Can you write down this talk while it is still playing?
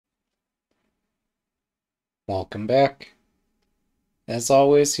Welcome back. As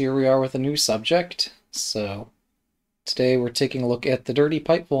always, here we are with a new subject. So, today we're taking a look at the dirty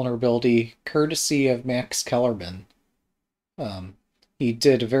pipe vulnerability courtesy of Max Kellermann. Um, he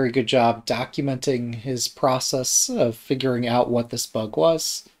did a very good job documenting his process of figuring out what this bug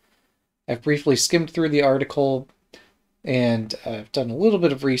was. I've briefly skimmed through the article and I've done a little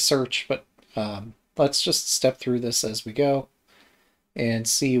bit of research, but let's just step through this as we go and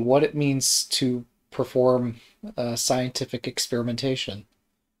see what it means to perform scientific experimentation.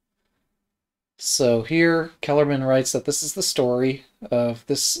 So here, Kellerman writes that this is the story of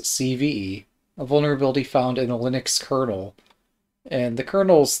this CVE, a vulnerability found in a Linux kernel. And the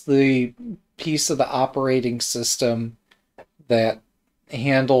kernel's the piece of the operating system that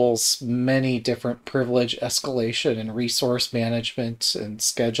handles many different privilege escalation and resource management and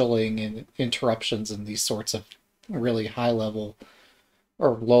scheduling and interruptions and these sorts of really high level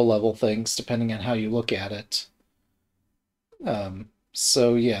or low level things, depending on how you look at it.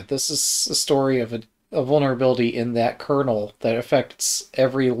 So yeah, this is a story of a vulnerability in that kernel that affects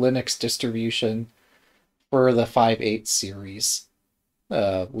every Linux distribution for the 5.8 series,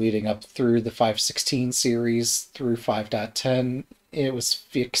 leading up through the 5.16 series through 5.10. It was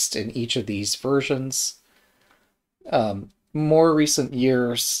fixed in each of these versions. More recent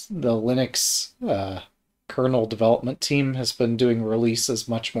years, the Linux kernel development team has been doing releases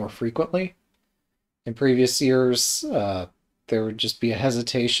much more frequently. In previous years, there would just be a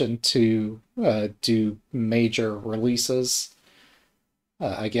hesitation to do major releases,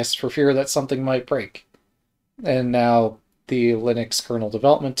 I guess for fear that something might break. And now the Linux kernel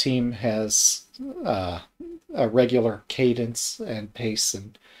development team has a regular cadence and pace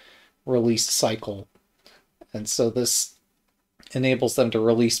and release cycle. And so this enables them to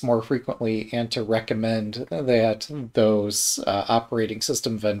release more frequently and to recommend that those operating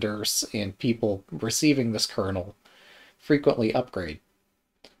system vendors and people receiving this kernel frequently upgrade.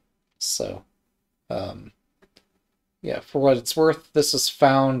 So, yeah, for what it's worth, this is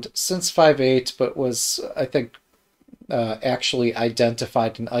found since 5.8, but was, I think, actually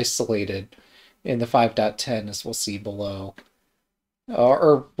identified and isolated in the 5.10, as we'll see below.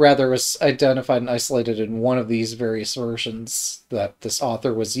 Or rather, was identified and isolated in one of these various versions that this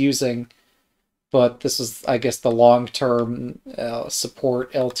author was using. But this is, I guess, the long-term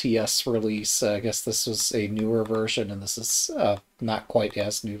support LTS release. I guess this was a newer version, and this is not quite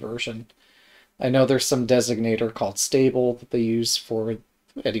as new version. I know there's some designator called stable that they use for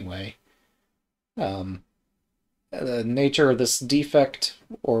anyway. The nature of this defect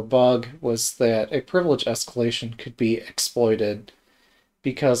or bug was that a privilege escalation could be exploited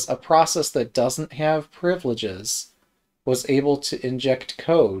because a process that doesn't have privileges was able to inject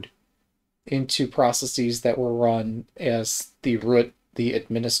code into processes that were run as the root, the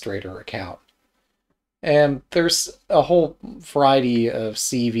administrator account. And there's a whole variety of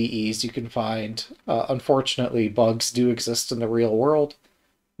CVEs you can find. Unfortunately, bugs do exist in the real world,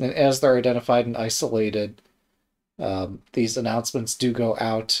 and as they're identified and isolated, these announcements do go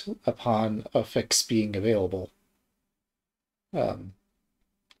out upon a fix being available.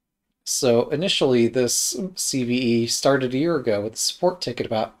 So initially, this CVE started a year ago with a support ticket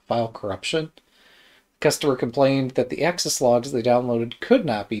about file corruption. The customer complained that the access logs they downloaded could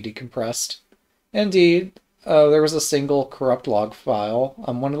not be decompressed. Indeed, there was a single corrupt log file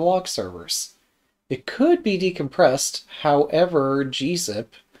on one of the log servers. It could be decompressed, however, gzip,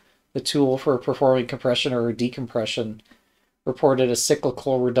 the tool for performing compression or decompression, reported a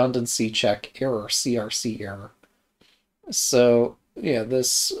cyclical redundancy check error, CRC error. So, yeah,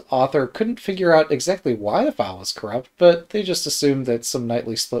 this author couldn't figure out exactly why the file was corrupt, but they just assumed that some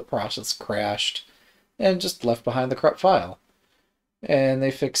nightly split process crashed and just left behind the corrupt file. And they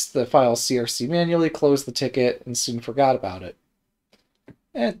fixed the file CRC manually, closed the ticket, and soon forgot about it.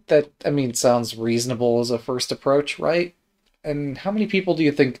 And that, I mean, sounds reasonable as a first approach, right? And how many people do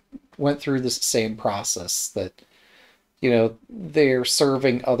you think went through this same process that, they're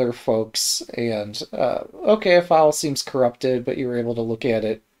serving other folks and, okay, a file seems corrupted, but you're able to look at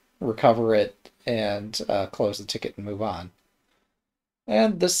it, recover it, and close the ticket and move on.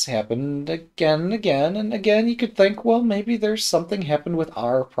 And this happened again and again, and again you could think, well, maybe there's something happened with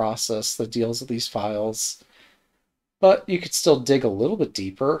our process that deals with these files. But you could still dig a little bit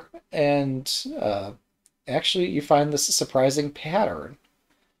deeper, and actually you find this surprising pattern.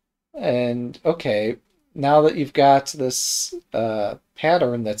 And okay, now that you've got this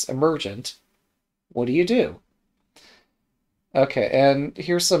pattern that's emergent, what do you do? Okay, and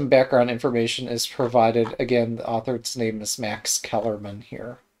here's some background information is provided. Again, the author's name is Max Kellermann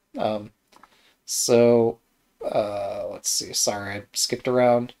here. So, let's see. Sorry, I skipped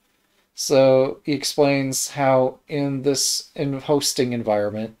around. So he explains how in this hosting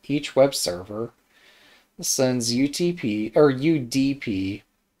environment, each web server sends UTP or UDP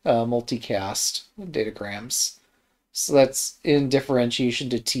multicast datagrams. So that's in differentiation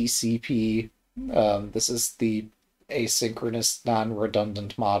to TCP. This is the asynchronous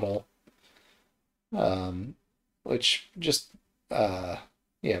non-redundant model, um, which just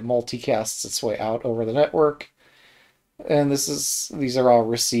multicasts its way out over the network. And these are all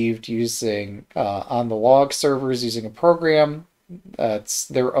received using on the log servers using a program that's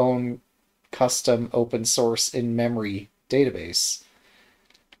their own custom open source in-memory database.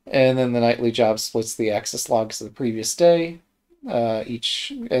 And then the nightly job splits the access logs of the previous day,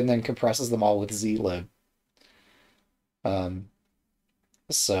 and then compresses them all with zlib.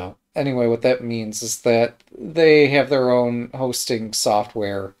 So anyway, what that means is that they have their own hosting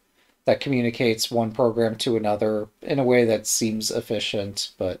software that communicates one program to another in a way that seems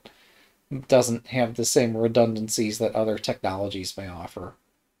efficient, but doesn't have the same redundancies that other technologies may offer.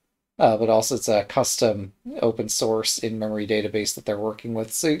 But also it's a custom open source in-memory database that they're working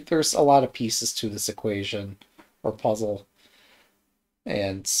with. So there's a lot of pieces to this equation or puzzle.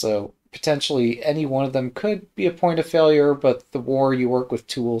 And so potentially any one of them could be a point of failure, but the more you work with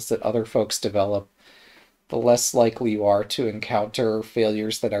tools that other folks develop, the less likely you are to encounter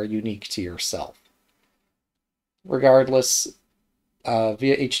failures that are unique to yourself. Regardless, via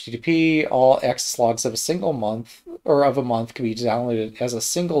HTTP, all access logs of a month can be downloaded as a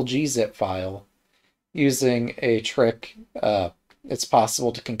single gzip file using a trick. It's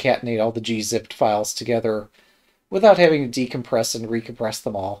possible to concatenate all the gzipped files together without having to decompress and recompress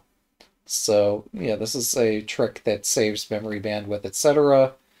them all. So yeah, this is a trick that saves memory bandwidth,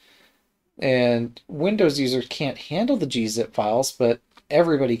 etc. And Windows users can't handle the gzip files, but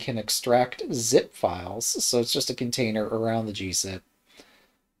everybody can extract zip files, so it's just a container around the gzip.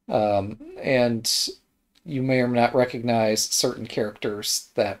 And you may or may not recognize certain characters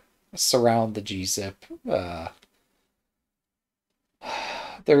that surround the gzip.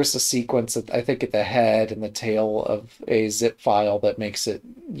 There's a sequence, I think, at the head and the tail of a zip file that makes it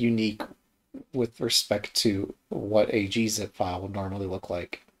unique with respect to what a gzip file would normally look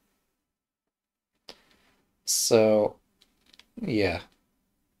like. So, yeah.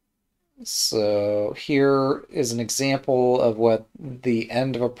 So here is an example of what the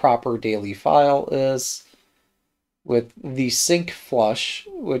end of a proper daily file is, with the sync flush,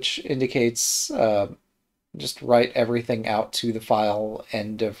 which indicates just write everything out to the file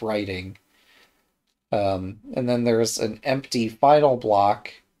end of writing. And then there's an empty final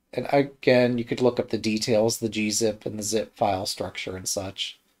block. And again, you could look up the details, the gzip and the zip file structure and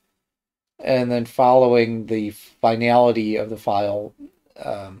such. And then following the finality of the file,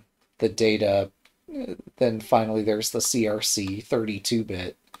 the data, then finally there's the CRC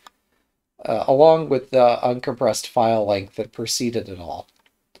 32-bit, along with the uncompressed file length that preceded it all.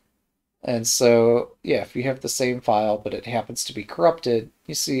 And so, yeah, if you have the same file, but it happens to be corrupted,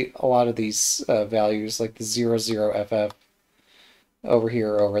 you see a lot of these values, like the 00FF over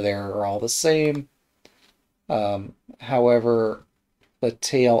here, over there, are all the same. However, the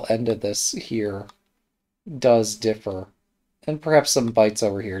tail end of this here does differ, and perhaps some bytes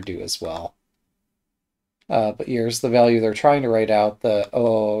over here do as well. But here's the value they're trying to write out, the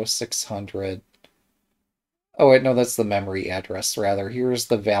 00600. Oh wait, no, that's the memory address, rather. Here's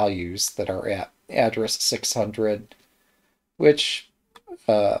the values that are at address 600, which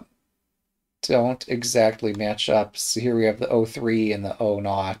don't exactly match up. So here we have the 03 and the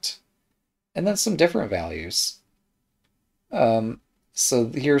 00, and then some different values. So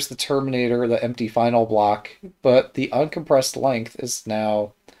here's the terminator, the empty final block, but the uncompressed length is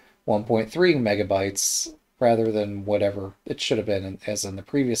now 1.3 megabytes rather than whatever it should have been, as in the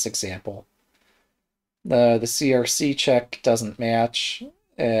previous example. The CRC check doesn't match,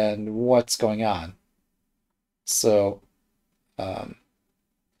 and what's going on? So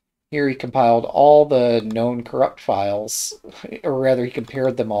here he compiled all the known corrupt files, or rather he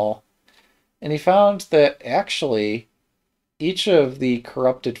compared them all, and he found that actually each of the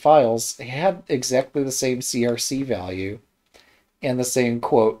corrupted files had exactly the same CRC value and the same,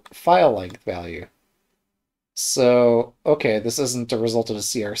 quote, file length value. So, okay, this isn't a result of a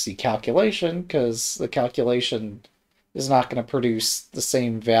CRC calculation, because the calculation is not going to produce the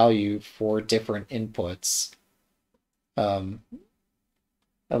same value for different inputs.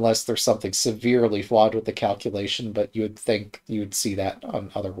 Unless there's something severely flawed with the calculation, but you would think you would see that on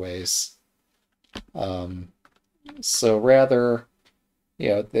other ways. So rather,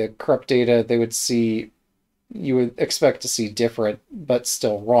 the corrupt data, you would expect to see different, but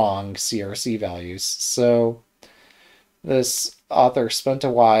still wrong CRC values. So this author spent a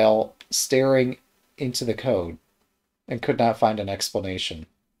while staring into the code and could not find an explanation.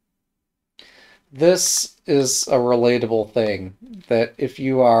 This is a relatable thing that if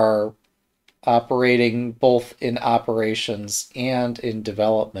you are operating both in operations and in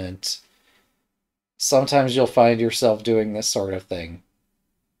development, sometimes you'll find yourself doing this sort of thing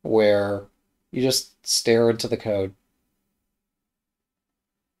where you just stare into the code.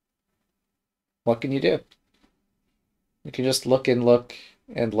 What can you do? You can just look and look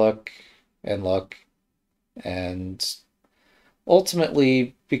and look and look, and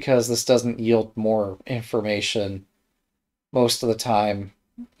ultimately, because this doesn't yield more information, most of the time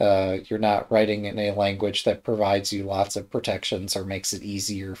you're not writing in a language that provides you lots of protections or makes it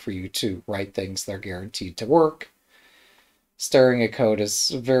easier for you to write things that are guaranteed to work. Staring at code is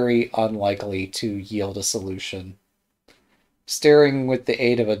very unlikely to yield a solution. Staring with the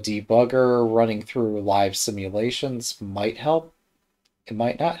aid of a debugger running through live simulations might help. It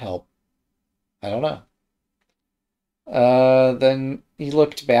might not help. I don't know. Then he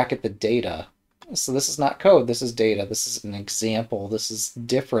looked back at the data. So this is not code, this is data. This is an example. This is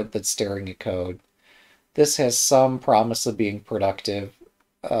different than staring at code. This has some promise of being productive.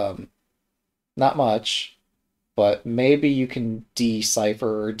 Not much, but maybe you can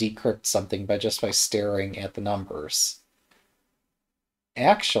decipher or decrypt something by staring at the numbers.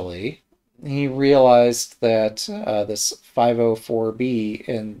 Actually, he realized that this 504B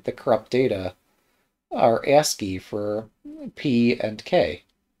in the corrupt data are ASCII for P and K.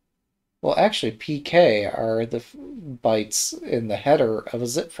 Well, actually, PK are the bytes in the header of a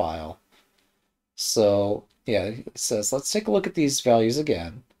zip file. So, yeah, it says, let's take a look at these values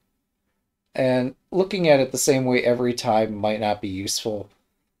again. And looking at it the same way every time might not be useful.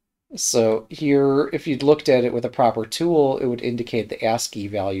 So here, if you'd looked at it with a proper tool, it would indicate the ASCII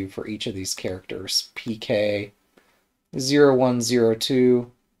value for each of these characters. PK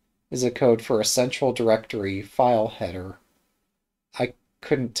 0102 is a code for a central directory file header. I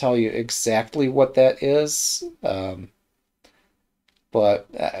couldn't tell you exactly what that is, but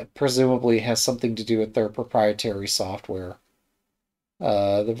presumably has something to do with their proprietary software.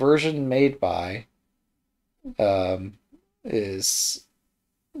 The version made by is,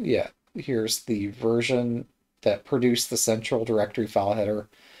 yeah, here's the version that produced the central directory file header.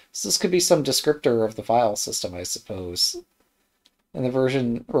 So this could be some descriptor of the file system, I suppose. And the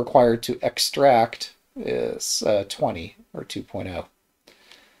version required to extract is 20 or 2.0.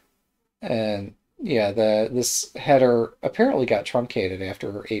 And yeah, this header apparently got truncated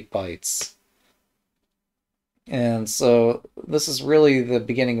after 8 bytes. And so this is really the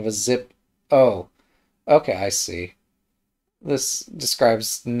beginning of a zip. Oh, okay, I see. This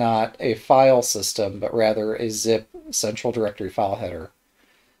describes not a file system, but rather a zip central directory file header.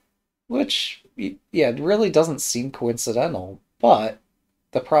 Which, yeah, it really doesn't seem coincidental, but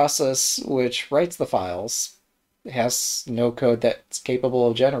the process which writes the files has no code that's capable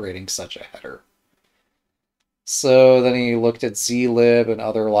of generating such a header. So then he looked at zlib and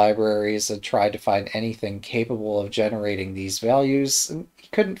other libraries and tried to find anything capable of generating these values, and he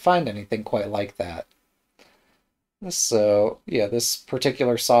couldn't find anything quite like that. So, yeah, this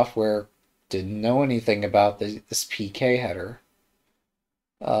particular software didn't know anything about this PK header.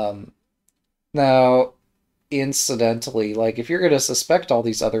 Now, incidentally, like if you're going to suspect all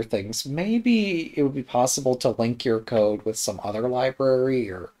these other things, maybe it would be possible to link your code with some other library,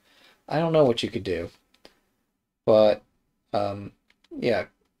 or I don't know what you could do. But yeah,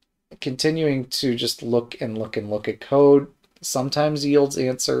 continuing to just look and look and look at code sometimes yields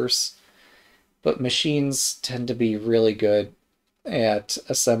answers, but machines tend to be really good at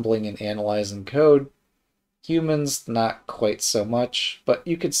assembling and analyzing code. Humans, not quite so much, but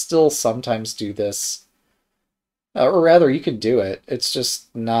you could still sometimes do this. Or rather, you could do it. It's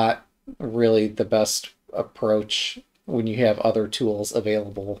just not really the best approach when you have other tools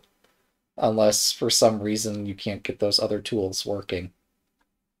available, unless for some reason you can't get those other tools working.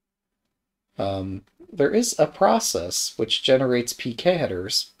 There is a process which generates PK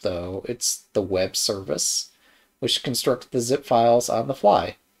headers, though. It's the web service, which constructs the zip files on the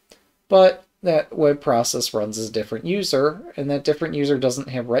fly. But that web process runs as a different user, and that different user doesn't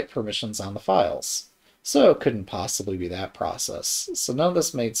have write permissions on the files. So it couldn't possibly be that process. So none of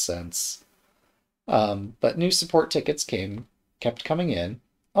this made sense. But new support tickets kept coming in,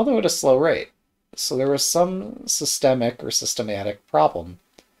 although at a slow rate. So there was some systemic or systematic problem,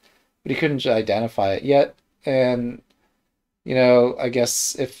 but he couldn't identify it yet. And, you know, I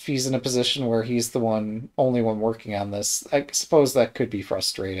guess if he's in a position where he's the only one working on this, I suppose that could be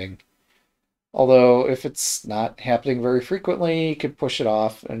frustrating. Although if it's not happening very frequently, you could push it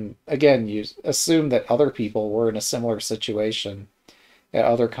off. And again, you assume that other people were in a similar situation at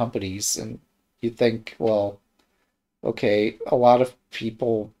other companies, and you think, well, okay, a lot of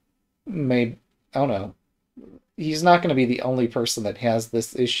people may, I don't know, he's not going to be the only person that has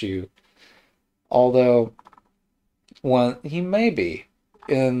this issue, although one he may be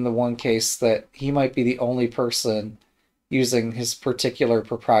in the one case that he might be the only person using his particular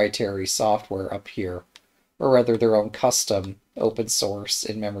proprietary software up here, or rather their own custom open source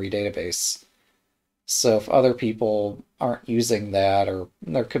in-memory database. So if other people aren't using that, or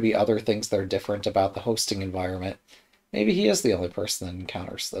there could be other things that are different about the hosting environment, maybe he is the only person that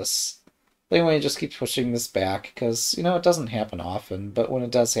encounters this. But anyway, just keep pushing this back because, it doesn't happen often, but when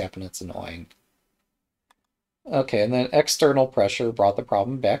it does happen, it's annoying. Okay, and then external pressure brought the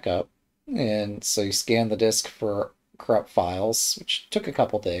problem back up. And so you scan the disk for corrupt files, which took a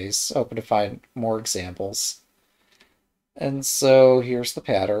couple days, hoping to find more examples. And so here's the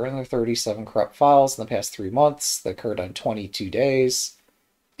pattern. There are 37 corrupt files in the past 3 months that occurred on 22 days.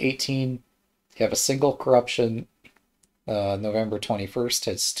 18 have a single corruption. November 21st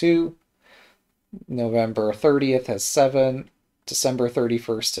has 2. November 30th has 7. December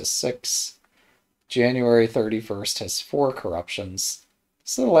 31st has 6. January 31st has 4 corruptions.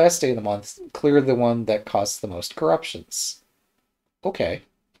 So the last day of the month cleared the one that caused the most corruptions. Okay.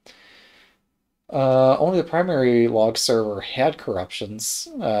 Only the primary log server had corruptions,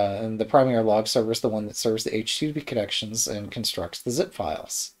 and the primary log server is the one that serves the HTTP connections and constructs the zip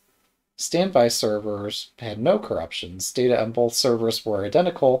files. Standby servers had no corruptions. Data on both servers were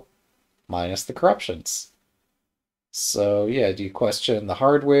identical, minus the corruptions. So yeah, do you question the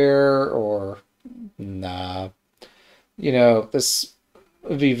hardware, or nah? This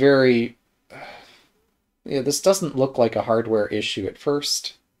would be very... Yeah, this doesn't look like a hardware issue at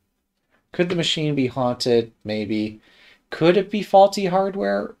first. Could the machine be haunted? Maybe. Could it be faulty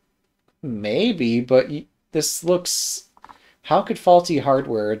hardware? Maybe, but this looks... How could faulty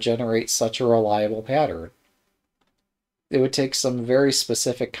hardware generate such a reliable pattern? It would take some very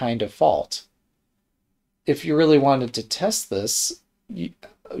specific kind of fault. If you really wanted to test this,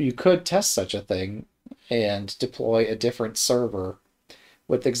 you could test such a thing and deploy a different server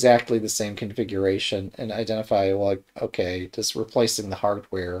with exactly the same configuration and identify, like, okay, does replacing the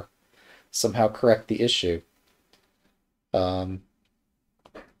hardware somehow correct the issue? And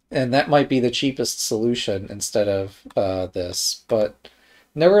that might be the cheapest solution instead of this, but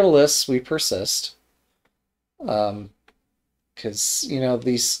nevertheless, we persist. Because,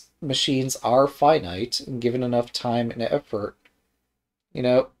 these machines are finite, and given enough time and effort,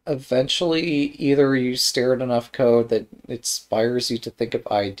 eventually either you stare at enough code that inspires you to think of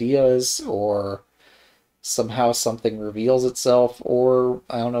ideas, or somehow something reveals itself, or,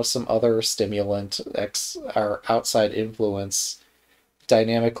 I don't know, some other stimulant, or outside influence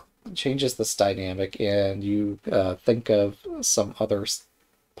changes this dynamic, and you think of some other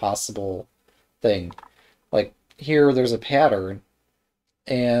possible thing. Like, here there's a pattern,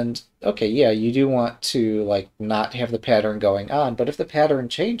 and okay, yeah, you do want to, like, not have the pattern going on, but if the pattern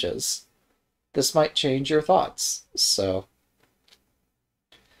changes, this might change your thoughts. So,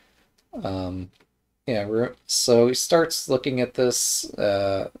 yeah, so he starts looking at this,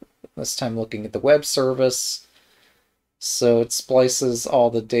 this time looking at the web service. So it splices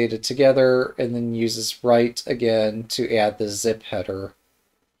all the data together and then uses write again to add the zip header.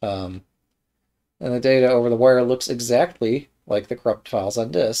 And the data over the wire looks exactly like the corrupt files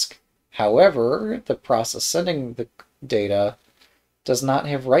on disk. However, the process sending the data does not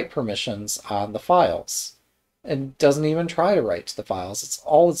have write permissions on the files, and doesn't even try to write to the files.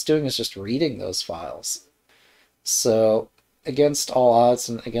 All it's doing is just reading those files. So, against all odds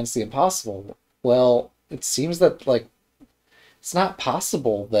and against the impossible, well, it seems that, like, it's not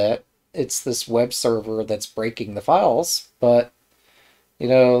possible that it's this web server that's breaking the files, but,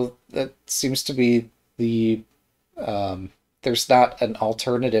 that seems to be the, there's not an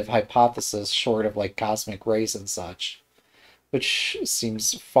alternative hypothesis short of, like, cosmic rays and such, which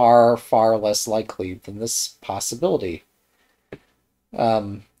seems far, far less likely than this possibility.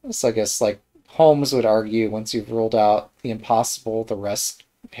 So I guess, like, Holmes would argue, once you've ruled out the impossible, the rest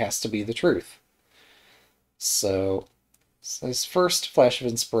has to be the truth. So his first flash of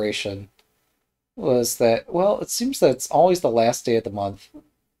inspiration was that, well, it seems that it's always the last day of the month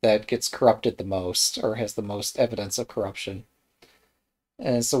that gets corrupted the most, or has the most evidence of corruption.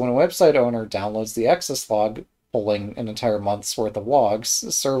 And so when a website owner downloads the access log, pulling an entire month's worth of logs,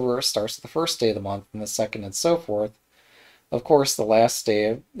 the server starts at the first day of the month and the second and so forth. Of course, the last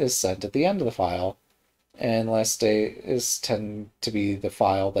day is sent at the end of the file, and last day tend to be the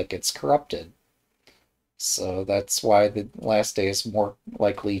file that gets corrupted. So that's why the last day is more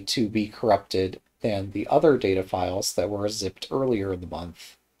likely to be corrupted than the other data files that were zipped earlier in the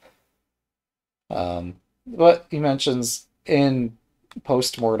month. But he mentions in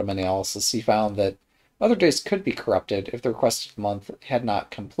post-mortem analysis, he found that other days could be corrupted if the requested month had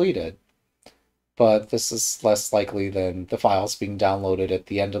not completed. But this is less likely than the files being downloaded at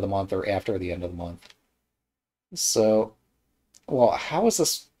the end of the month or after the end of the month. So, well, how is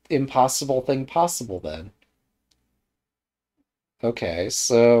this impossible thing possible then? Okay,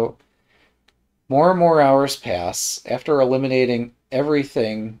 so more and more hours pass after eliminating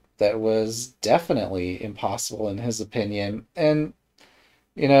everything that was definitely impossible in his opinion. And,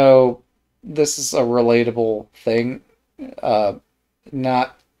 you know, this is a relatable thing. Uh,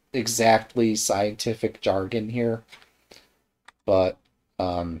 Not exactly scientific jargon here, but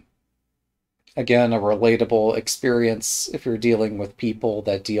again, a relatable experience if you're dealing with people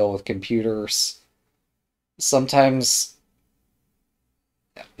that deal with computers. Sometimes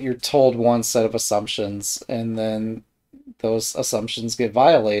you're told one set of assumptions, and then those assumptions get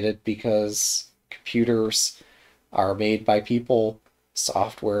violated because computers are made by people,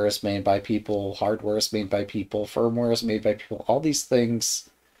 software is made by people, hardware is made by people, firmware is made by people. All these things,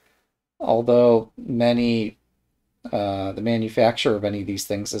 although the manufacture of many of these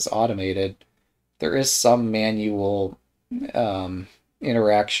things is automated, there is some manual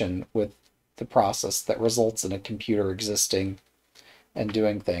interaction with the process that results in a computer existing and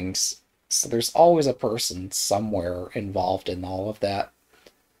doing things. So there's always a person somewhere involved in all of that.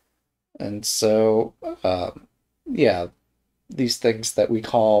 And so, yeah, these things that we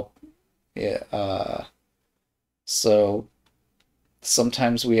call, so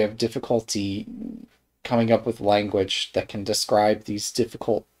sometimes we have difficulty coming up with language that can describe these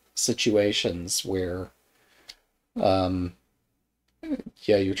difficult situations where, yeah,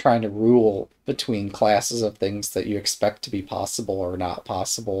 you're trying to rule between classes of things that you expect to be possible or not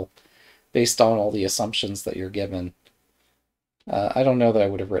possible based on all the assumptions that you're given. I don't know that I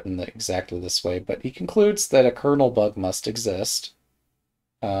would have written it exactly this way, but he concludes that a kernel bug must exist.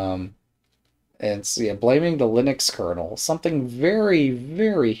 And so, yeah, blaming the Linux kernel, something very,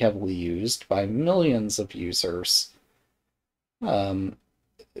 very heavily used by millions of users, um,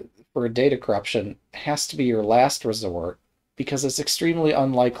 for data corruption has to be your last resort because it's extremely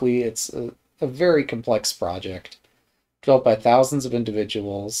unlikely. It's a very complex project built by thousands of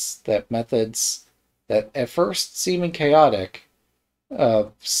individuals, that methods that at first seeming chaotic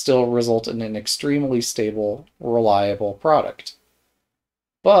still result in an extremely stable, reliable product.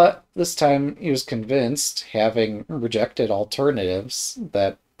 But this time he was convinced, having rejected alternatives,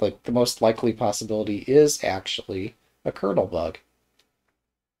 that like the most likely possibility is actually a kernel bug.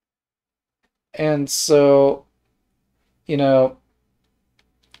 And so, you know,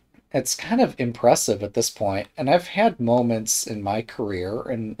 it's kind of impressive at this point, and I've had moments in my career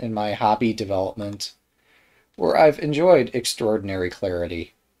and in my hobby development where I've enjoyed extraordinary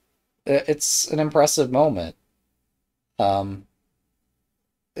clarity. It's an impressive moment. Um,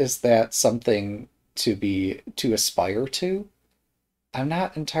 is that something to aspire to? I'm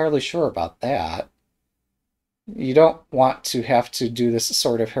not entirely sure about that. You don't want to have to do this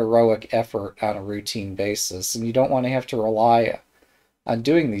sort of heroic effort on a routine basis, and you don't want to have to rely on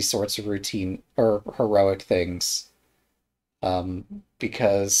doing these sorts of routine or heroic things,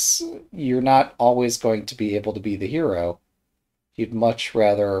 because you're not always going to be able to be the hero. You'd much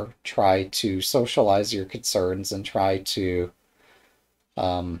rather try to socialize your concerns and try to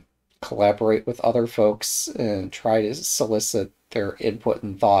collaborate with other folks and try to solicit their input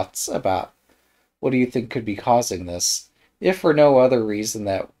and thoughts about what do you think could be causing this, if for no other reason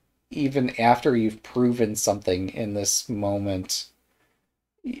that even after you've proven something in this moment,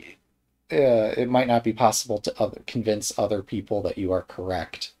 it might not be possible to convince other people that you are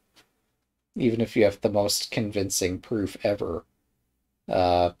correct, even if you have the most convincing proof ever.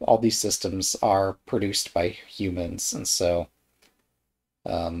 All these systems are produced by humans, and so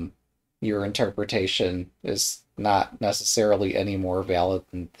your interpretation is not necessarily any more valid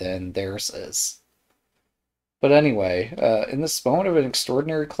than theirs is. But anyway, in this moment of an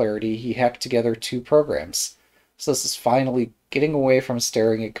extraordinary clarity, he hacked together two programs. So this is finally getting away from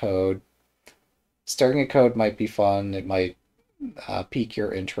staring at code. Staring at code might be fun, it might pique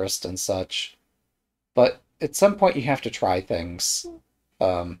your interest and such, but at some point you have to try things.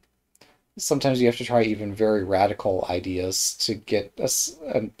 Sometimes you have to try even very radical ideas to get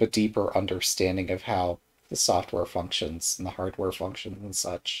a deeper understanding of how the software functions and the hardware functions and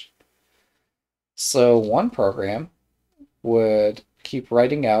such. So one program would keep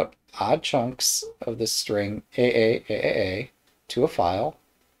writing out odd chunks of the string AAAAA to a file,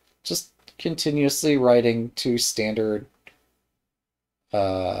 just continuously writing to standard,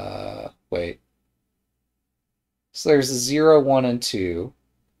 wait, So there's 0, 1, and 2.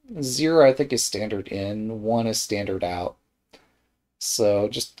 0, I think, is standard in, 1 is standard out. So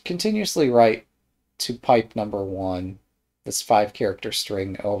just continuously write to pipe number 1 this 5-character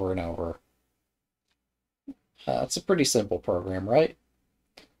string over and over. It's a pretty simple program, right?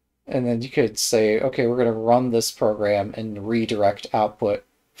 And then you could say, okay, we're going to run this program and redirect output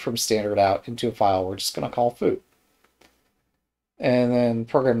from standard out into a file we're just going to call foo. And then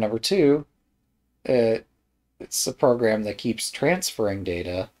program number 2, it's a program that keeps transferring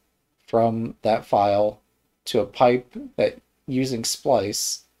data from that file to a pipe that using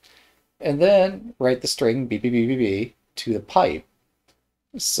splice, and then write the string BBBBB to the pipe.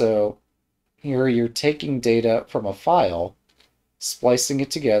 So here you're taking data from a file, splicing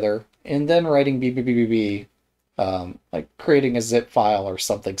it together, and then writing BBBBB, like creating a zip file or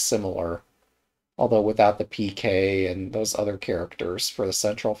something similar, although without the PK and those other characters for the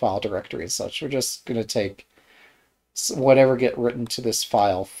central file directory and such. We're just going to take whatever get written to this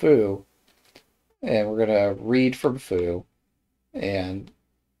file foo, and we're going to read from foo and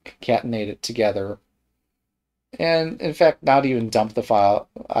concatenate it together. And in fact, not even dump the file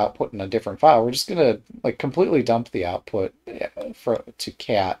output in a different file. We're just going to like completely dump the output to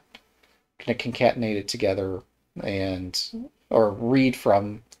cat, going to concatenate it together or read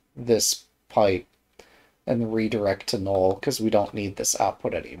from this pipe and redirect to null because we don't need this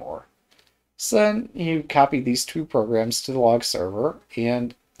output anymore. So then you copy these 2 programs to the log server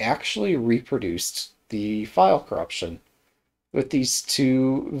and actually reproduced the file corruption with these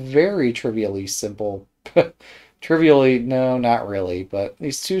 2 very trivially simple, trivially, no, not really, but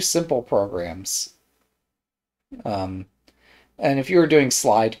these 2 simple programs. And if you were doing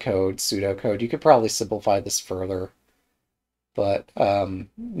slide code, pseudocode, you could probably simplify this further. But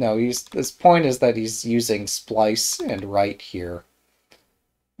no, this point is that he's using splice and write here.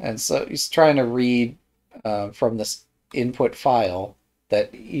 And so he's trying to read from this input file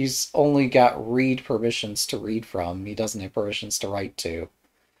that he's only got read permissions to read from. He doesn't have permissions to write to.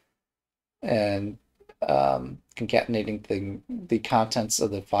 And concatenating the contents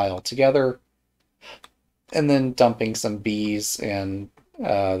of the file together, and then dumping some B's, and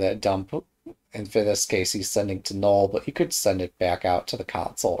that dump, and for this case, he's sending to null, but you could send it back out to the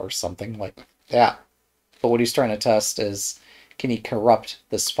console or something like that. But what he's trying to test is, can he corrupt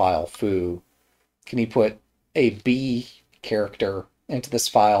this file foo? Can he put a B character into this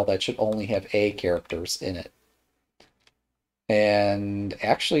file that should only have A characters in it? And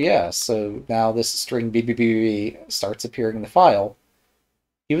actually, yeah, so now this string BBBB starts appearing in the file,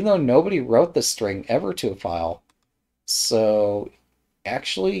 even though nobody wrote this string ever to a file. So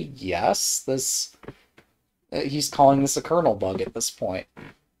actually, yes, he's calling this a kernel bug at this point.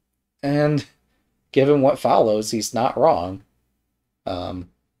 And given what follows, he's not wrong.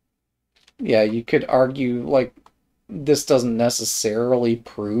 Yeah, you could argue, like, this doesn't necessarily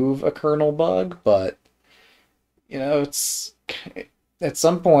prove a kernel bug, but, you know, it's at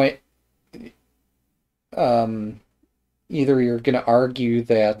some point, either you're going to argue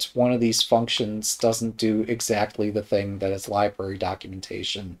that one of these functions doesn't do exactly the thing that its library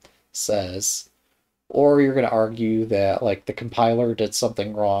documentation says, or you're going to argue that, like, the compiler did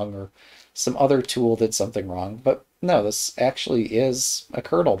something wrong or some other tool did something wrong. But no, this actually is a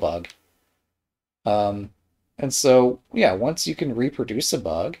kernel bug. And so, yeah, once you can reproduce a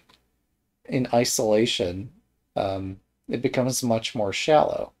bug in isolation, it becomes much more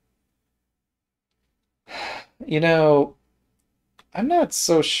shallow. You know, I'm not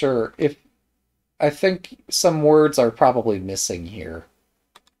so sure if... I think some words are probably missing here.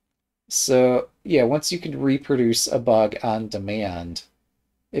 So, yeah, once you can reproduce a bug on demand,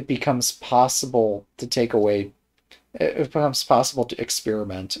 it becomes possible to take away... It becomes possible to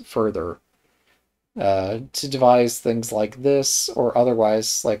experiment further. To devise things like this, or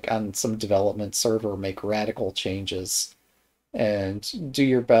otherwise, like on some development server, make radical changes and do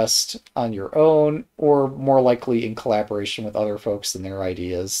your best on your own, or more likely in collaboration with other folks and their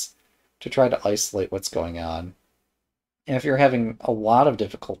ideas, to try to isolate what's going on. And if you're having a lot of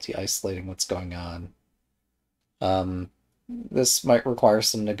difficulty isolating what's going on, this might require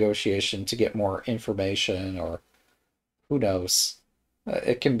some negotiation to get more information, or who knows.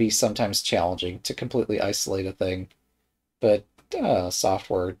 It can be sometimes challenging to completely isolate a thing, but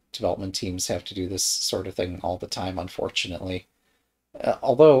software development teams have to do this sort of thing all the time, unfortunately.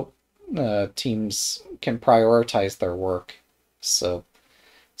 Although teams can prioritize their work, so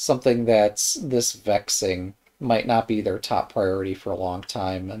something that's this vexing might not be their top priority for a long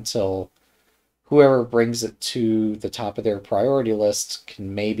time until whoever brings it to the top of their priority list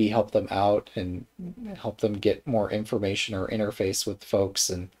can maybe help them out and help them get more information or interface with folks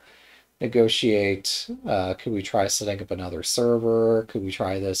and negotiate, could we try setting up another server? Could we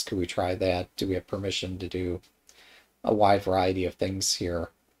try this? Could we try that? Do we have permission to do a wide variety of things here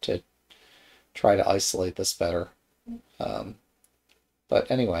to try to isolate this better? But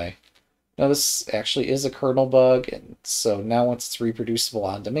anyway, now this actually is a kernel bug, and so now once it's reproducible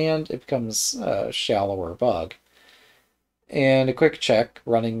on demand, it becomes a shallower bug. And a quick check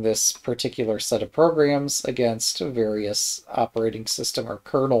running this particular set of programs against various operating system or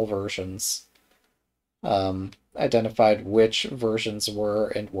kernel versions identified which versions were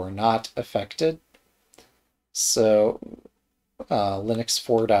and were not affected. So Linux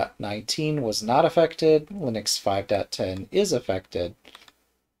 4.19 was not affected, Linux 5.10 is affected.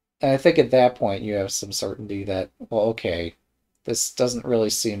 And I think at that point you have some certainty that, well, okay, this doesn't really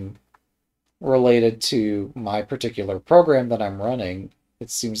seem related to my particular program that I'm running. It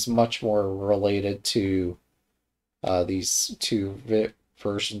seems much more related to these two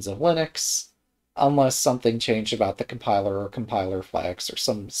versions of Linux, unless something changed about the compiler or compiler flags or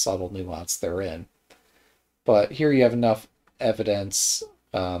some subtle nuance therein. But here you have enough evidence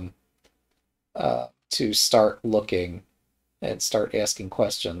to start looking and start asking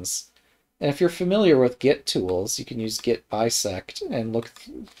questions. And if you're familiar with Git tools, you can use Git bisect and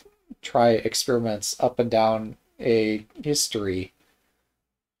try experiments up and down a history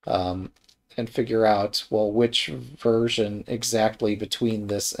and figure out, well, which version exactly between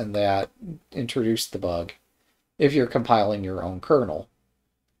this and that introduced the bug if you're compiling your own kernel.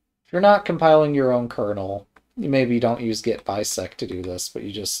 If you're not compiling your own kernel, you maybe don't use Git bisect to do this, but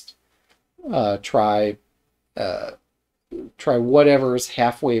you just try whatever is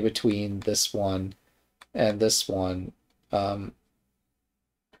halfway between this one and this one.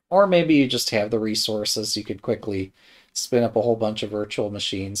 Or maybe you just have the resources. You could quickly spin up a whole bunch of virtual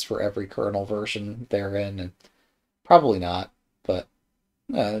machines for every kernel version therein, and probably not, but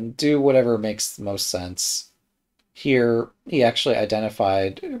do whatever makes the most sense. Here, he actually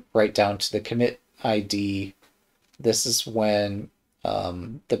identified right down to the commit ID. This is when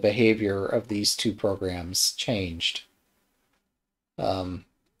the behavior of these two programs changed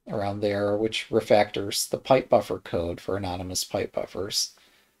around there, which refactors the pipe buffer code for anonymous pipe buffers.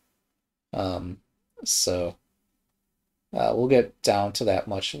 So we'll get down to that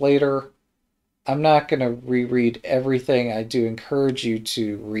much later. I'm not going to reread everything. I do encourage you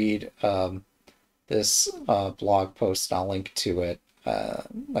to read this blog post, and I'll link to it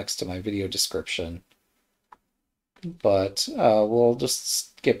next to my video description. But we'll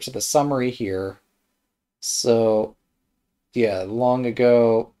just skip to the summary here. So yeah, long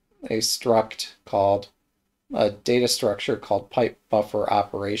ago, a data structure called pipe buffer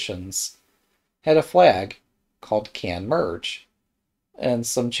operations had a flag called can merge, and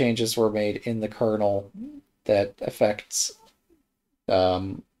some changes were made in the kernel that affects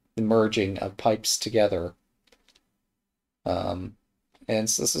the merging of pipes together. And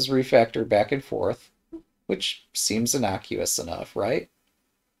so this is refactored back and forth, which seems innocuous enough, right?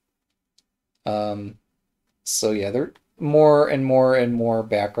 So yeah, there more and more and more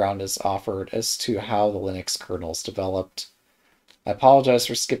background is offered as to how the Linux kernel is developed. I apologize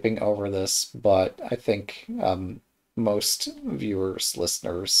for skipping over this, but I think most viewers,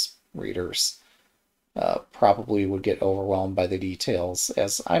 listeners, readers probably would get overwhelmed by the details,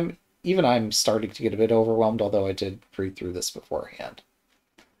 as I'm starting to get a bit overwhelmed, although I did read through this beforehand.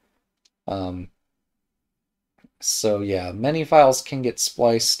 So yeah, many files can get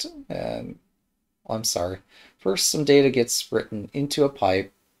spliced, and I'm sorry. First, some data gets written into a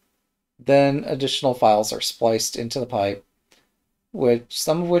pipe, then additional files are spliced into the pipe,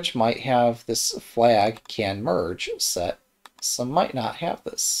 some of which might have this flag can merge set. Some might not have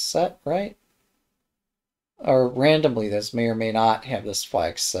this set, right? Or randomly, this may or may not have this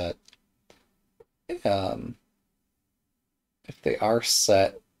flag set. If they are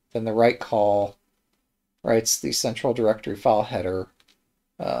set, then the write call writes the central directory file header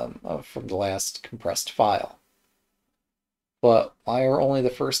from the last compressed file. But why are only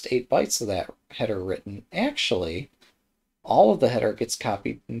the first 8 bytes of that header written? Actually, all of the header gets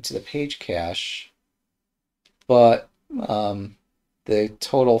copied into the page cache, but the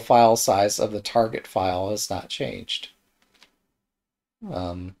total file size of the target file has not changed.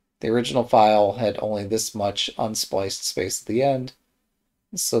 The original file had only this much unspliced space at the end,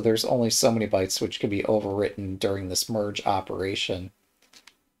 so there's only so many bytes which can be overwritten during this merge operation,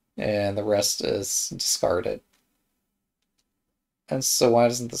 and the rest is discarded. And so why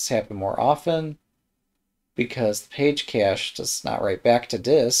doesn't this happen more often? Because the page cache does not write back to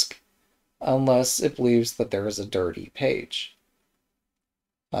disk unless it believes that there is a dirty page.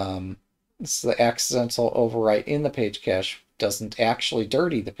 So the accidental overwrite in the page cache doesn't actually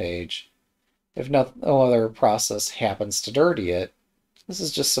dirty the page. If no other process happens to dirty it, this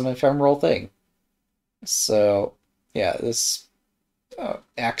is just some ephemeral thing. So, yeah, this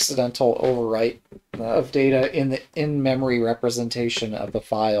accidental overwrite of data in the in-memory representation of the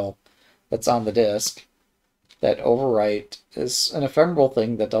file that's on the disk, that overwrite is an ephemeral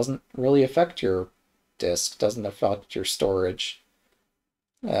thing that doesn't really affect your disk, doesn't affect your storage.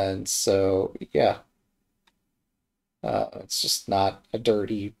 And so, yeah, it's just not a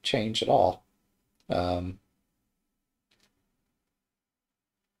dirty change at all.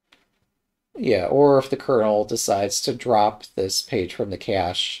 Yeah, or if the kernel decides to drop this page from the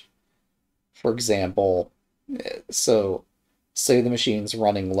cache, for example, so say the machine's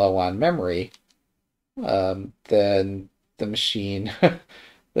running low on memory, then the machine,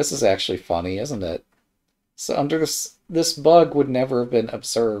 this is actually funny, isn't it? So under this bug would never have been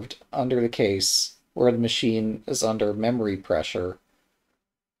observed under the case where the machine is under memory pressure,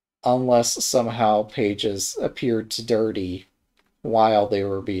 unless somehow pages appeared to dirty while they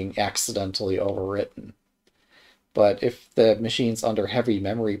were being accidentally overwritten. But if the machine's under heavy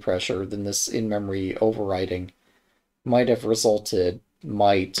memory pressure, then this in-memory overwriting might have resulted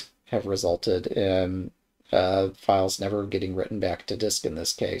in files never getting written back to disk in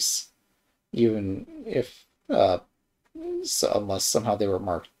this case, even if unless somehow they were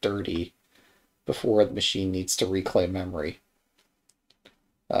marked dirty before the machine needs to reclaim memory.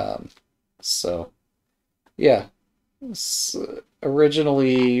 So, yeah.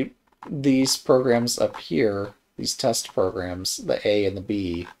 Originally, these programs up here, these test programs, the A and the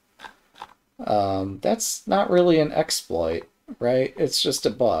B, that's not really an exploit, right? It's just a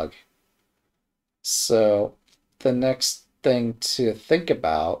bug. So the next thing to think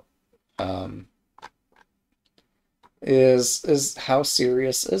about is how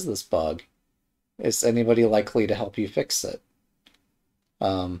serious is this bug? Is anybody likely to help you fix it?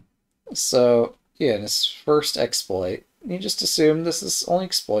 So yeah, in its first exploit, you just assume this is only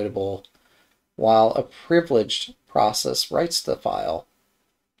exploitable while a privileged process writes the file,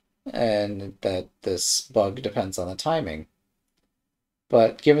 and that this bug depends on the timing.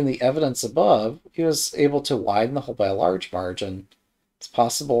 But given the evidence above, he was able to widen the hole by a large margin. It's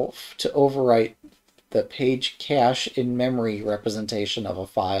possible to overwrite the page cache in memory representation of a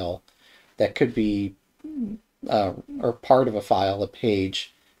file that could be, or part of a file, a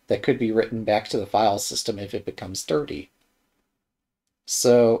page, that could be written back to the file system if it becomes dirty.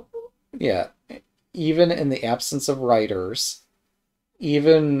 So, yeah, even in the absence of writers,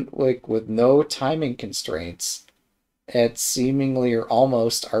 even like with no timing constraints, at seemingly or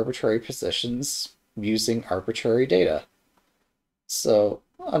almost arbitrary positions using arbitrary data. So,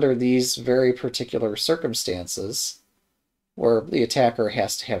 under these very particular circumstances, where the attacker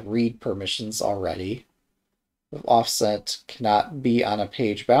has to have read permissions already, the offset cannot be on a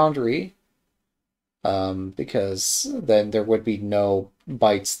page boundary, because then there would be no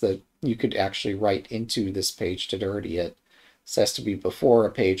bytes that you could actually write into this page to dirty it. This has to be before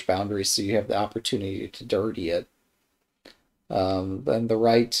a page boundary, so you have the opportunity to dirty it. Then the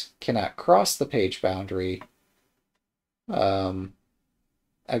write cannot cross the page boundary, I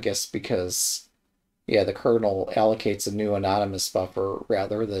guess because, yeah, the kernel allocates a new anonymous buffer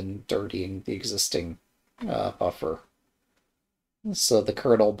rather than dirtying the existing buffer. So the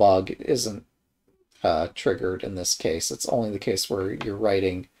kernel bug isn't triggered in this case. It's only the case where you're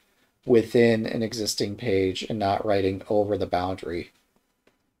writing within an existing page and not writing over the boundary.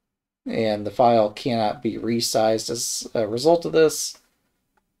 And the file cannot be resized as a result of this,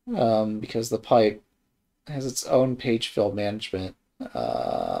 because the pipe has its own page fill management.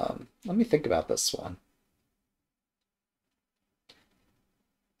 Let me think about this one.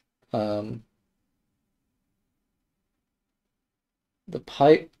 The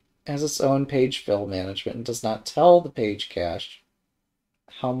pipe has its own page fill management and does not tell the page cache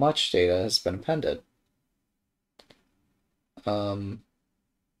how much data has been appended. Well,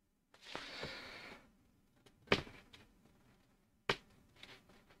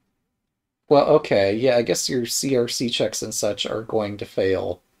 okay, yeah, I guess your CRC checks and such are going to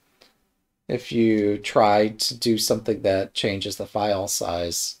fail if you try to do something that changes the file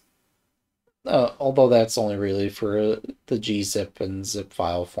size. Although that's only really for the gzip and zip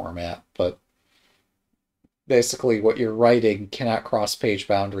file format, but basically what you're writing cannot cross page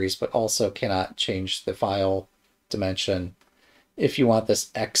boundaries, but also cannot change the file dimension if you want this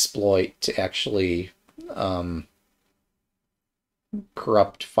exploit to actually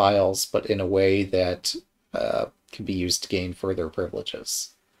corrupt files, but in a way that can be used to gain further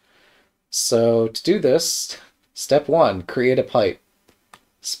privileges. So to do this, step one, create a pipe.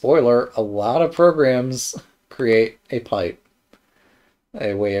 Spoiler, a lot of programs create a pipe,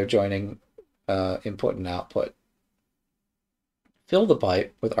 a way of joining input and output. Fill the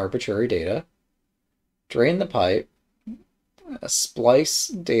pipe with arbitrary data, drain the pipe, splice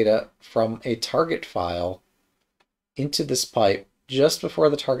data from a target file into this pipe just before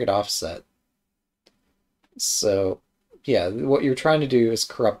the target offset. So yeah, what you're trying to do is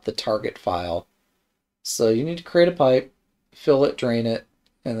corrupt the target file. So you need to create a pipe, fill it, drain it,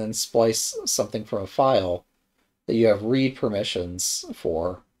 and then splice something from a file that you have read permissions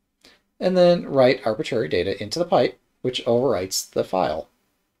for, and then write arbitrary data into the pipe, which overwrites the file,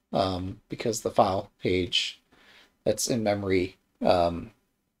 because the file page that's in memory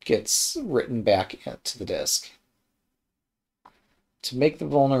gets written back to the disk. To make the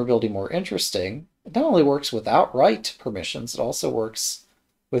vulnerability more interesting, it not only works without write permissions, it also works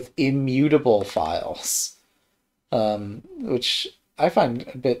with immutable files, which I find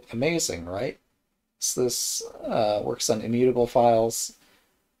a bit amazing, right? So this works on immutable files,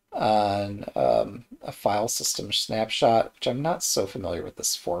 on a file system snapshot, which I'm not so familiar with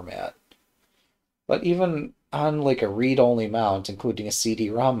this format. But even on like a read-only mount, including a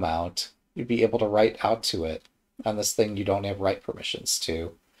CD-ROM mount, you'd be able to write out to it on this thing you don't have write permissions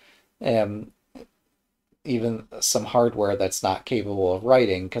to. And even some hardware that's not capable of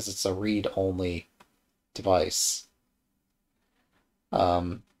writing because it's a read-only device.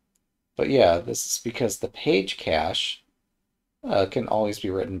 But yeah, this is because the page cache can always be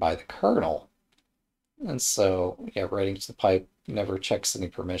written by the kernel. And so, yeah, writing to the pipe never checks any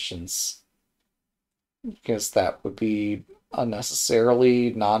permissions, because that would be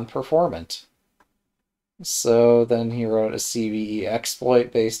unnecessarily non-performant. So then he wrote a CVE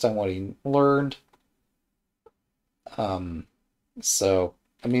exploit based on what he learned. So,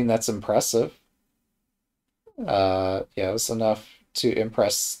 I mean, that's impressive. Yeah, it was enough to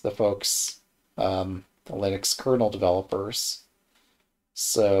impress the folks, the Linux kernel developers.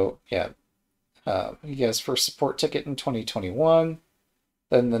 So, yeah, he has first support ticket in 2021.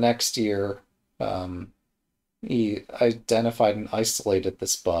 Then the next year, he identified and isolated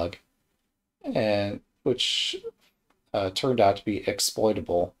this bug, and which turned out to be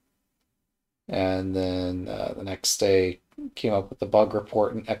exploitable. And then the next day came up with the bug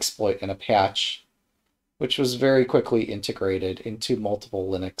report, and exploit, and a patch, which was very quickly integrated into multiple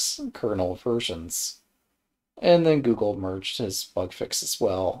Linux kernel versions. And then Google merged his bug fix as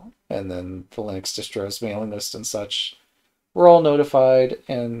well. And then the Linux distros mailing list and such were all notified,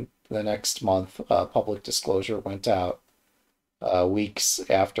 and the next month public disclosure went out weeks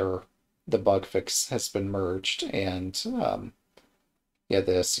after the bug fix has been merged, and yeah,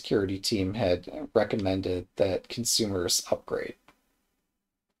 the security team had recommended that consumers upgrade.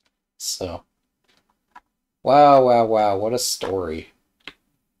 So, wow, what a story.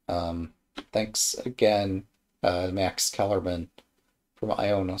 Thanks again, Max Kellermann from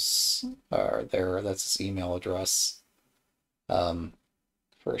Ionos, that's his email address,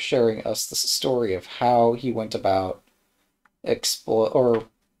 for sharing us the story of how he went about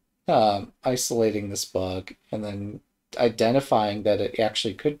isolating this bug, and then identifying that it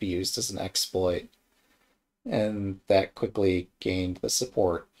actually could be used as an exploit, and that quickly gained the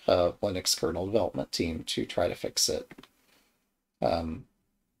support of Linux kernel development team to try to fix it.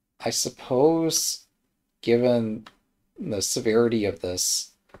 I suppose, given the severity of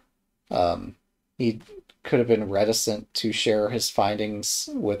this, he could have been reticent to share his findings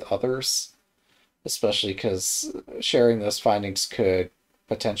with others, especially because sharing those findings could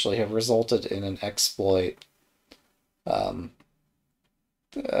potentially have resulted in an exploit on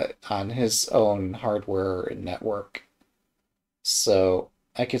his own hardware and network. So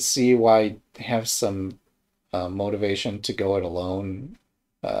I could see why he'd have some motivation to go it alone,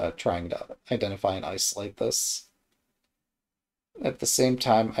 trying to identify and isolate this. At the same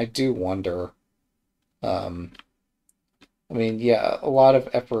time, I do wonder, I mean, yeah, a lot of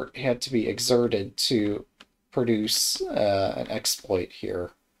effort had to be exerted to produce an exploit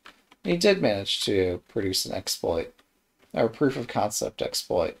here. He did manage to produce an exploit, or proof of concept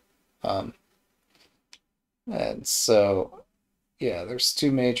exploit. And so, yeah, there's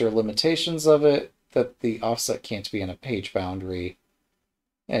two major limitations of it: that the offset can't be in a page boundary,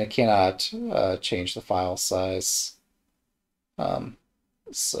 and it cannot change the file size.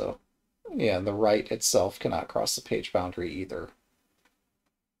 So, yeah, the write itself cannot cross the page boundary either.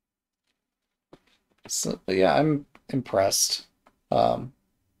 So, yeah, I'm impressed. Yeah,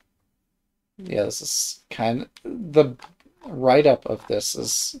 this is kind of, the write-up of this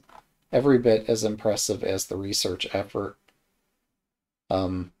is every bit as impressive as the research effort.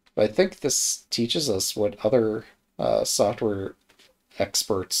 But I think this teaches us what other software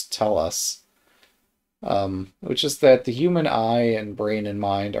experts tell us, which is that the human eye and brain and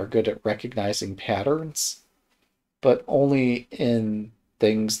mind are good at recognizing patterns, but only in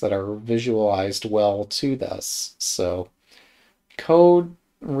things that are visualized well to this. So code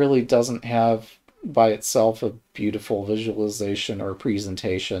really doesn't have by itself a beautiful visualization or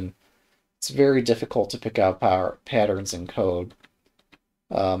presentation. It's very difficult to pick out patterns in code.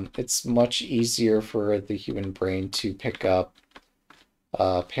 It's much easier for the human brain to pick up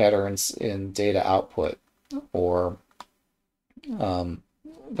patterns in data output or the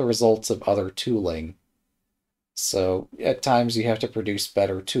results of other tooling. So at times you have to produce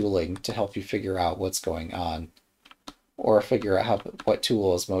better tooling to help you figure out what's going on, or figure out what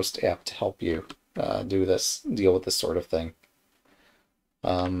tool is most apt to help you deal with this sort of thing.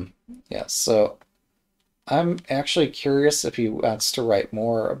 Yeah, so I'm actually curious if he wants to write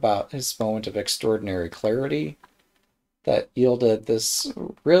more about his moment of extraordinary clarity that yielded this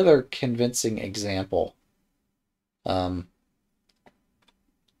rather convincing example.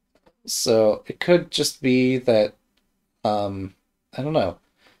 So it could just be that, I don't know,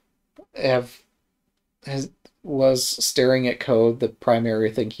 have was staring at code the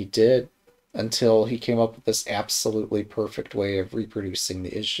primary thing he did until he came up with this absolutely perfect way of reproducing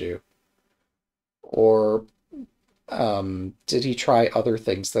the issue? Or did he try other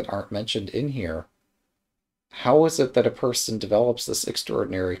things that aren't mentioned in here? How is it that a person develops this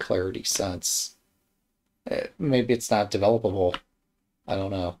extraordinary clarity sense? Maybe it's not developable. I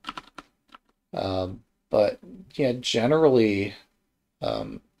don't know. But yeah, generally,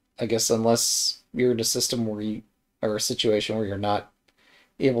 I guess unless you're in a system where you or a situation where you're not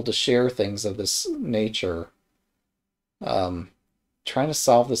able to share things of this nature, trying to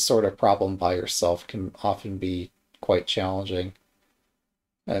solve this sort of problem by yourself can often be quite challenging.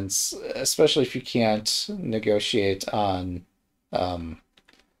 And especially if you can't negotiate on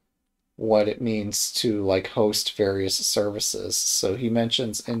what it means to like host various services. So he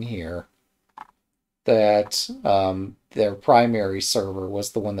mentions in here that their primary server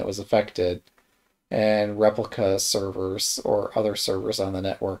was the one that was affected, and replica servers or other servers on the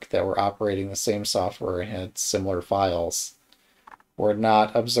network that were operating the same software and had similar files were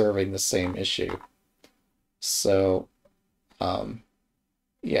not observing the same issue. So,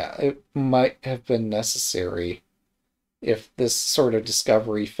 yeah, it might have been necessary if this sort of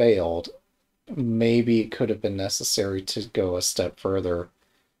discovery failed. Maybe it could have been necessary to go a step further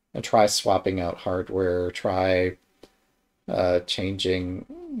and try swapping out hardware, try changing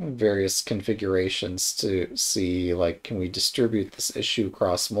various configurations to see, like, can we distribute this issue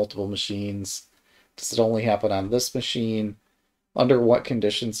across multiple machines? Does it only happen on this machine? Under what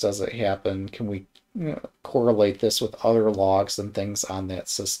conditions does it happen? Can we correlate this with other logs and things on that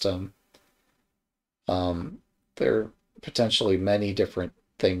system? There are potentially many different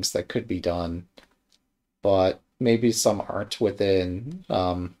things that could be done, but maybe some aren't within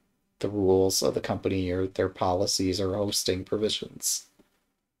the rules of the company or their policies or hosting provisions.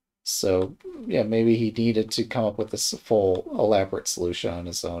 So, yeah, maybe he needed to come up with this full, elaborate solution on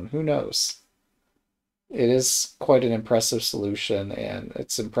his own. Who knows? It is quite an impressive solution, and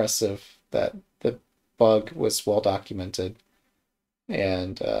it's impressive that the bug was well documented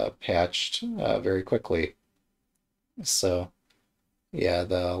and patched very quickly. So, yeah,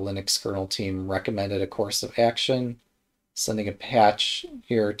 the Linux kernel team recommended a course of action, sending a patch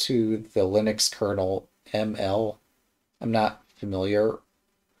here to the Linux kernel ML. I'm not familiar,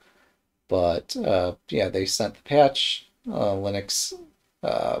 but yeah, they sent the patch. Linux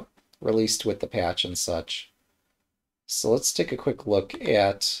released with the patch and such. So let's take a quick look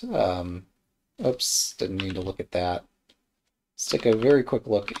at, oops, didn't need to look at that. Let's take a very quick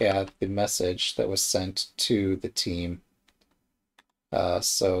look at the message that was sent to the team.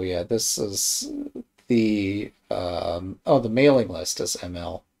 So yeah, this is the, the mailing list is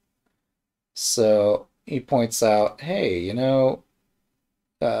ML. So he points out, hey,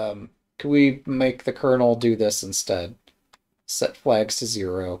 can we make the kernel do this instead? Set flags to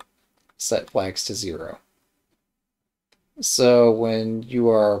 0, set flags to 0. So when you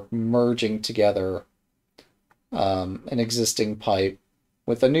are merging together an existing pipe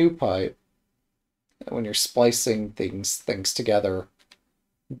with a new pipe, when you're splicing things together,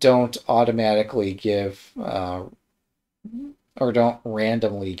 don't automatically give or don't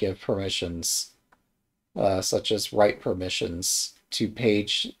randomly give permissions, such as write permissions to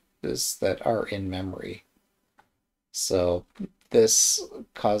pages that are in memory. So this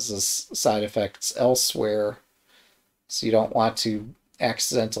causes side effects elsewhere. So you don't want to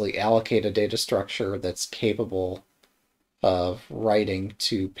accidentally allocate a data structure that's capable of writing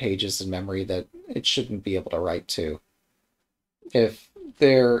to pages in memory that it shouldn't be able to write to. If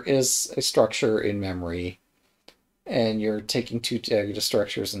there is a structure in memory, and you're taking two data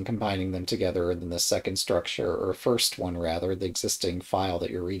structures and combining them together, and then the second structure, or first one rather, the existing file that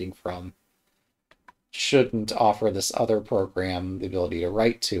you're reading from, shouldn't offer this other program the ability to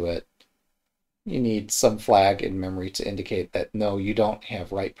write to it. You need some flag in memory to indicate that no, you don't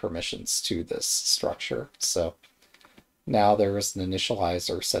have write permissions to this structure. So now there is an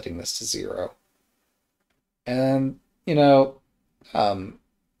initializer setting this to 0. And,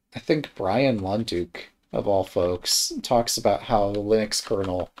 I think Brian Lunduke, of all folks, talks about how the Linux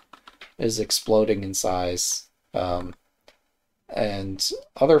kernel is exploding in size. And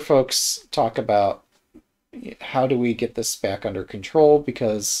other folks talk about how do we get this back under control,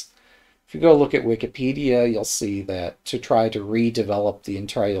 because if you go look at Wikipedia, you'll see that to try to redevelop the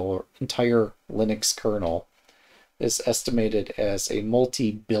entire Linux kernel is estimated as a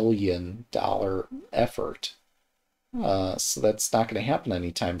multi-billion-dollar effort. So that's not going to happen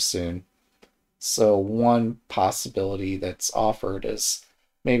anytime soon. So one possibility that's offered is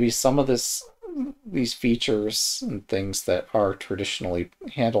maybe some of these features and things that are traditionally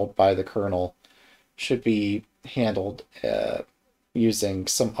handled by the kernel should be handled using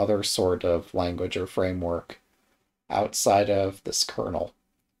some other sort of language or framework outside of this kernel.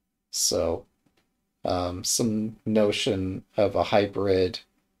 So some notion of a hybrid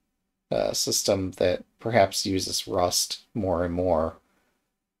system that perhaps uses Rust more and more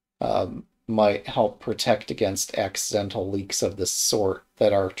might help protect against accidental leaks of this sort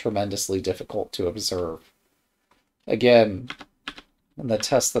that are tremendously difficult to observe. Again, the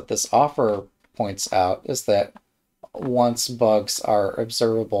test that this offer points out is that once bugs are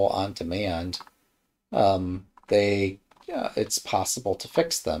observable on demand, it's possible to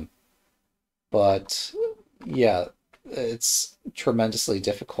fix them. But yeah, it's tremendously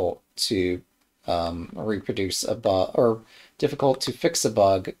difficult to reproduce a bug, or difficult to fix a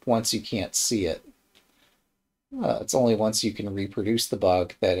bug once you can't see it. It's only once you can reproduce the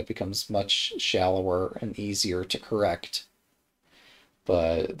bug that it becomes much shallower and easier to correct.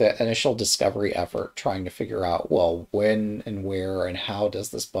 But that initial discovery effort, trying to figure out, well, when and where and how does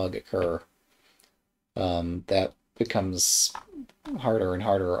this bug occur, that becomes harder and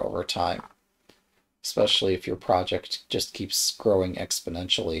harder over time, especially if your project just keeps growing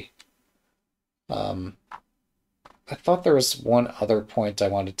exponentially. I thought there was one other point I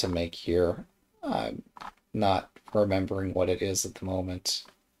wanted to make here. I'm not remembering what it is at the moment.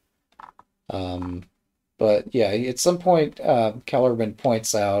 But yeah, at some point, Kellermann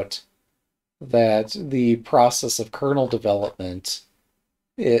points out that the process of kernel development,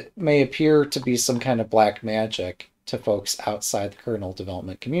 it may appear to be some kind of black magic to folks outside the kernel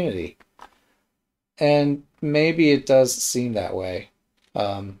development community. And maybe it does seem that way.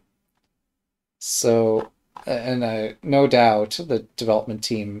 No doubt the development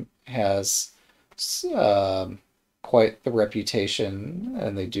team has quite the reputation,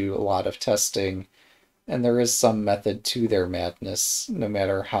 and they do a lot of testing, and there is some method to their madness, no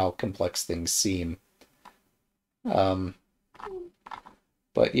matter how complex things seem. But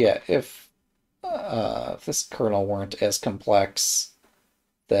yeah, if this kernel weren't as complex,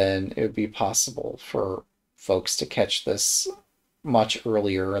 then it would be possible for folks to catch this much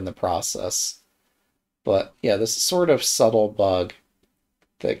earlier in the process. But yeah, this sort of subtle bug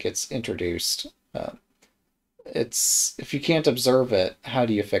that gets introduced, if you can't observe it, how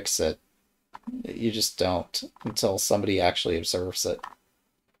do you fix it? You just don't until somebody actually observes it.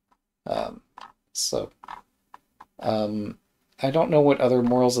 I don't know what other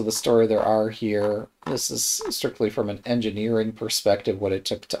morals of the story there are here. This is strictly from an engineering perspective, what it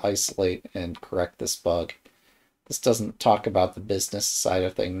took to isolate and correct this bug. This doesn't talk about the business side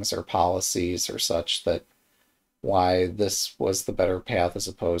of things or policies or such, that why this was the better path as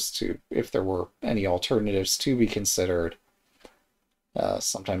opposed to if there were any alternatives to be considered.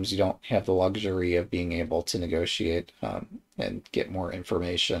 Sometimes you don't have the luxury of being able to negotiate and get more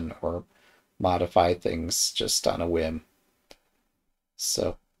information or modify things just on a whim.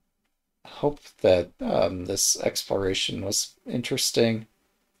 So I hope that this exploration was interesting.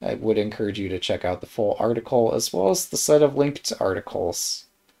 I would encourage you to check out the full article as well as the set of linked articles.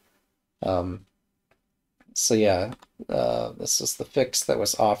 So yeah, this is the fix that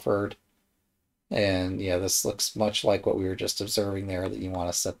was offered. And yeah, this looks much like what we were just observing there, that you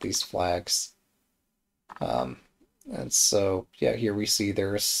want to set these flags. And so yeah, here we see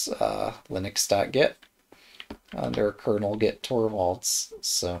there's linux.git under kernel git torvalds.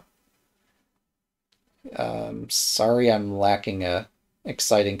 So sorry I'm lacking a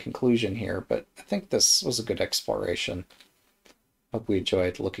exciting conclusion here, but I think this was a good exploration. Hope we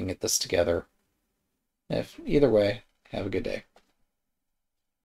enjoyed looking at this together. Either way, have a good day.